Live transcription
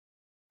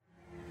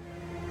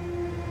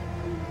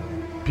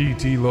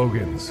P.T.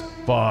 Logan's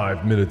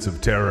 5 Minutes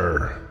of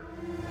Terror.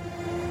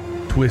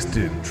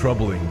 Twisted,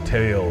 troubling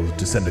tales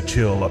to send a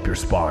chill up your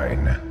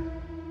spine.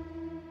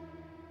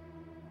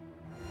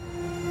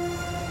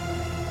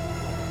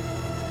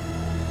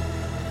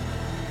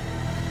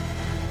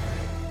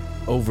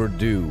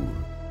 Overdue.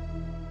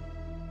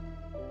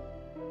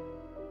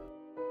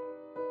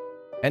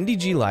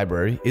 NDG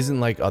Library isn't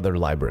like other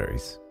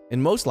libraries.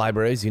 In most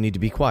libraries, you need to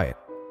be quiet.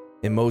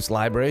 In most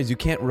libraries, you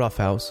can't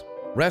roughhouse,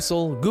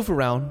 wrestle, goof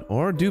around,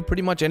 or do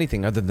pretty much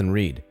anything other than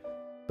read.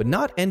 But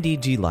not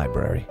NDG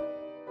Library.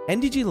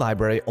 NDG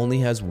Library only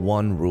has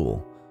one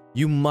rule.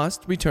 You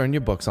must return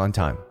your books on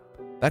time.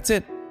 That's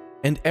it.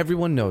 And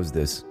everyone knows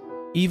this.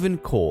 Even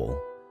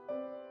Cole.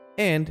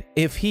 And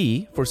if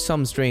he, for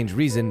some strange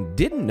reason,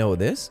 didn't know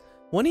this,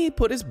 when he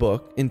put his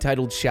book,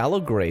 entitled Shallow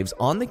Graves,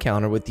 on the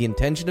counter with the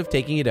intention of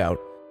taking it out,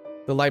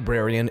 the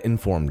librarian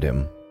informed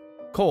him.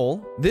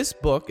 Cole, this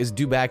book is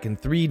due back in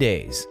 3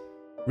 days.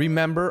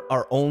 Remember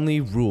our only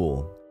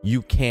rule.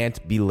 You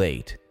can't be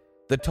late.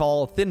 The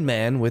tall, thin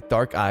man with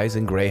dark eyes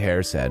and gray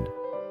hair said.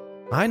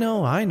 I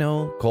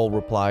know, Cole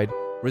replied,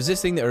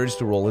 resisting the urge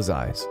to roll his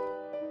eyes.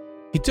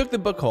 He took the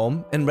book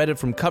home and read it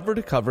from cover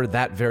to cover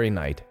that very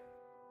night.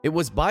 It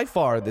was by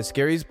far the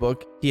scariest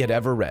book he had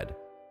ever read.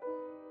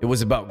 It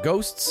was about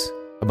ghosts,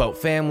 about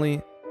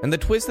family, and the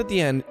twist at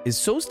the end is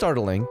so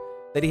startling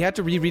that he had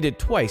to reread it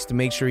twice to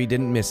make sure he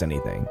didn't miss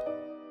anything.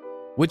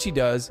 Which he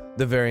does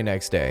the very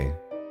next day.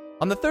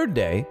 On the third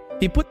day,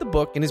 he put the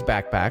book in his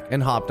backpack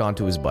and hopped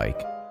onto his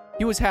bike.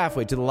 He was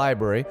halfway to the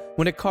library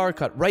when a car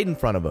cut right in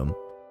front of him.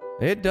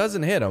 It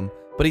doesn't hit him,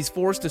 but he's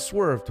forced to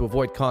swerve to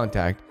avoid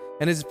contact,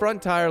 and his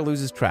front tire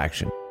loses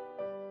traction.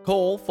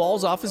 Cole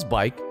falls off his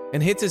bike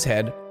and hits his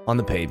head on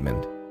the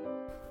pavement.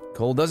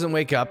 Cole doesn't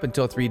wake up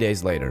until 3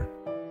 days later.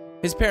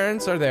 His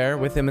parents are there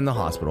with him in the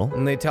hospital,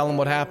 and they tell him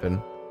what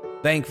happened.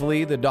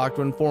 Thankfully, the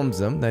doctor informs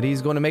them that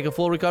he's going to make a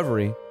full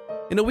recovery.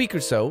 In a week or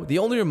so, the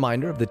only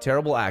reminder of the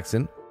terrible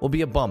accident will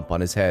be a bump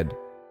on his head.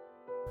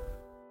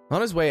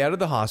 On his way out of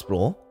the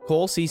hospital,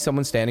 Cole sees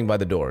someone standing by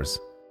the doors.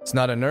 It's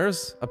not a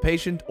nurse, a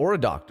patient, or a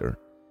doctor.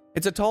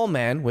 It's a tall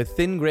man with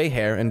thin gray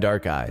hair and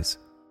dark eyes.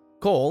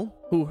 Cole,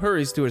 who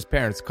hurries to his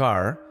parents'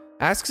 car,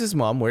 asks his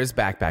mom where his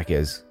backpack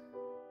is.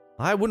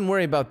 I wouldn't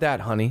worry about that,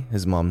 honey,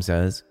 his mom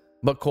says.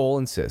 But Cole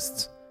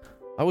insists.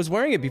 I was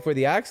wearing it before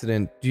the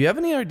accident. Do you have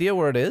any idea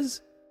where it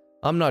is?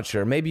 I'm not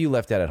sure. Maybe you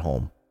left it at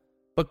home.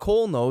 But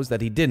Cole knows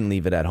that he didn't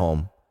leave it at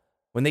home.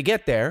 When they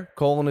get there,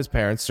 Cole and his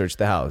parents search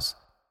the house.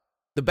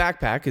 The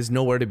backpack is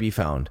nowhere to be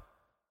found.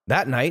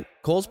 That night,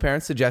 Cole's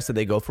parents suggested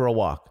they go for a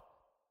walk.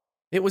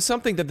 It was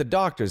something that the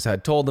doctors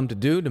had told them to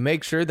do to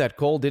make sure that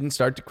Cole didn't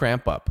start to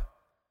cramp up.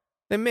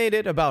 They made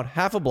it about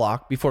half a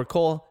block before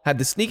Cole had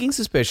the sneaking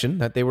suspicion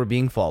that they were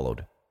being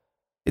followed.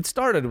 It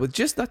started with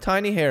just the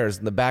tiny hairs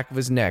in the back of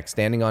his neck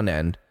standing on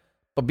end,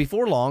 but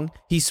before long,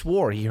 he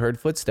swore he heard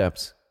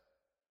footsteps.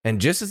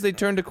 And just as they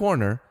turned a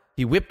corner,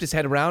 he whipped his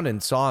head around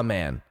and saw a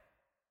man.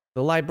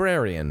 The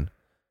librarian.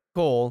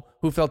 Cole,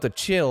 who felt a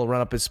chill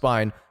run up his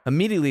spine,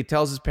 immediately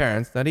tells his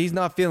parents that he's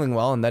not feeling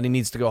well and that he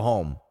needs to go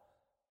home.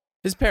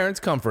 His parents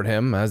comfort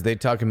him as they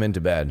tuck him into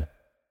bed.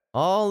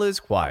 All is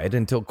quiet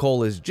until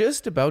Cole is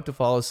just about to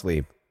fall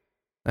asleep.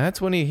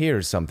 That's when he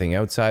hears something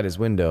outside his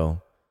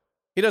window.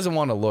 He doesn't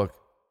want to look.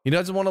 He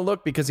doesn't want to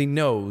look because he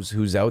knows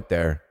who's out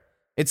there.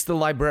 It's the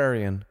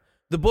librarian.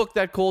 The book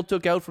that Cole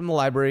took out from the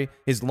library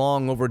is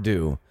long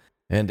overdue,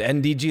 and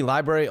NDG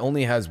Library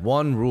only has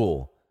one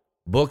rule.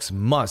 Books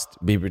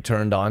must be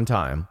returned on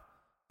time.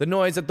 The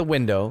noise at the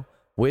window,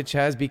 which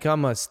has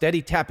become a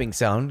steady tapping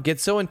sound,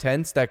 gets so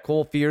intense that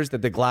Cole fears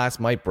that the glass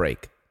might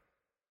break.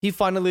 He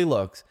finally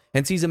looks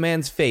and sees a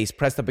man's face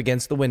pressed up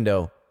against the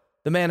window.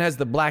 The man has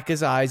the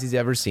blackest eyes he's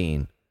ever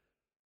seen.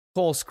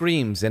 Cole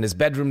screams and his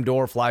bedroom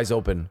door flies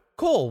open.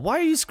 Cole, why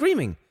are you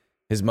screaming?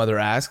 His mother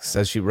asks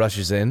as she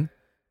rushes in.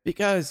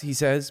 Because, he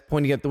says,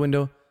 pointing at the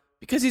window,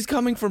 because he's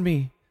coming for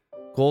me.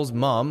 Cole's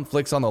mom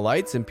flicks on the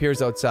lights and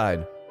peers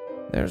outside.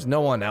 There's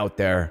no one out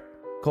there.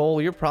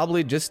 Cole, you're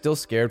probably just still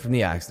scared from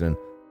the accident.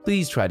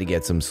 Please try to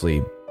get some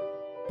sleep.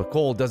 But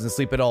Cole doesn't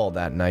sleep at all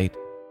that night.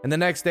 And the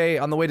next day,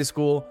 on the way to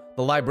school,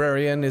 the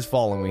librarian is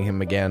following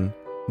him again.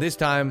 This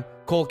time,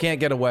 Cole can't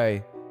get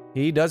away.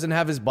 He doesn't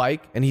have his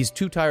bike, and he's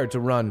too tired to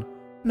run.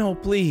 No,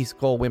 please,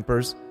 Cole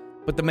whimpers.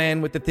 But the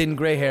man with the thin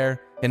gray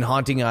hair and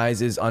haunting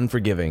eyes is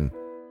unforgiving.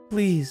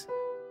 Please.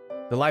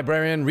 The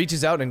librarian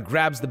reaches out and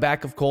grabs the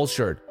back of Cole's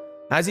shirt.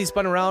 As he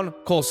spun around,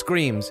 Cole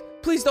screams,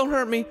 Please don't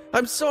hurt me.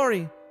 I'm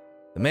sorry.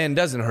 The man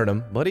doesn't hurt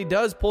him, but he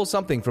does pull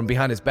something from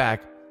behind his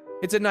back.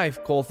 It's a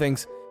knife, Cole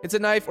thinks. It's a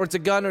knife or it's a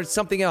gun or it's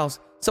something else.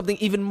 Something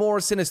even more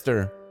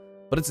sinister.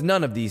 But it's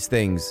none of these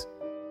things.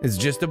 It's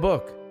just a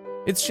book.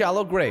 It's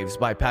Shallow Graves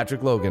by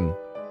Patrick Logan.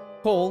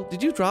 Cole,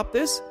 did you drop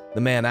this?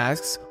 The man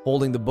asks,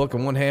 holding the book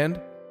in one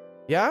hand.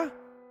 Yeah?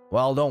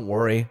 Well, don't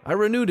worry. I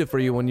renewed it for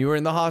you when you were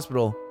in the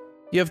hospital.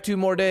 You have 2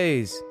 more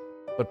days.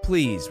 But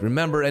please,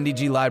 remember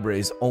NDG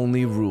Library's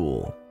only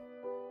rule.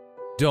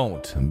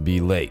 Don't be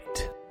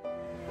late.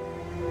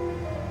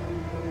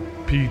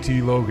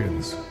 P.T.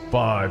 Logan's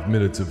 5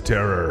 Minutes of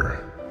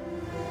Terror.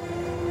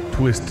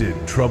 Twisted,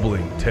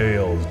 troubling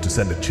tales to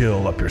send a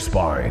chill up your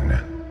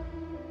spine.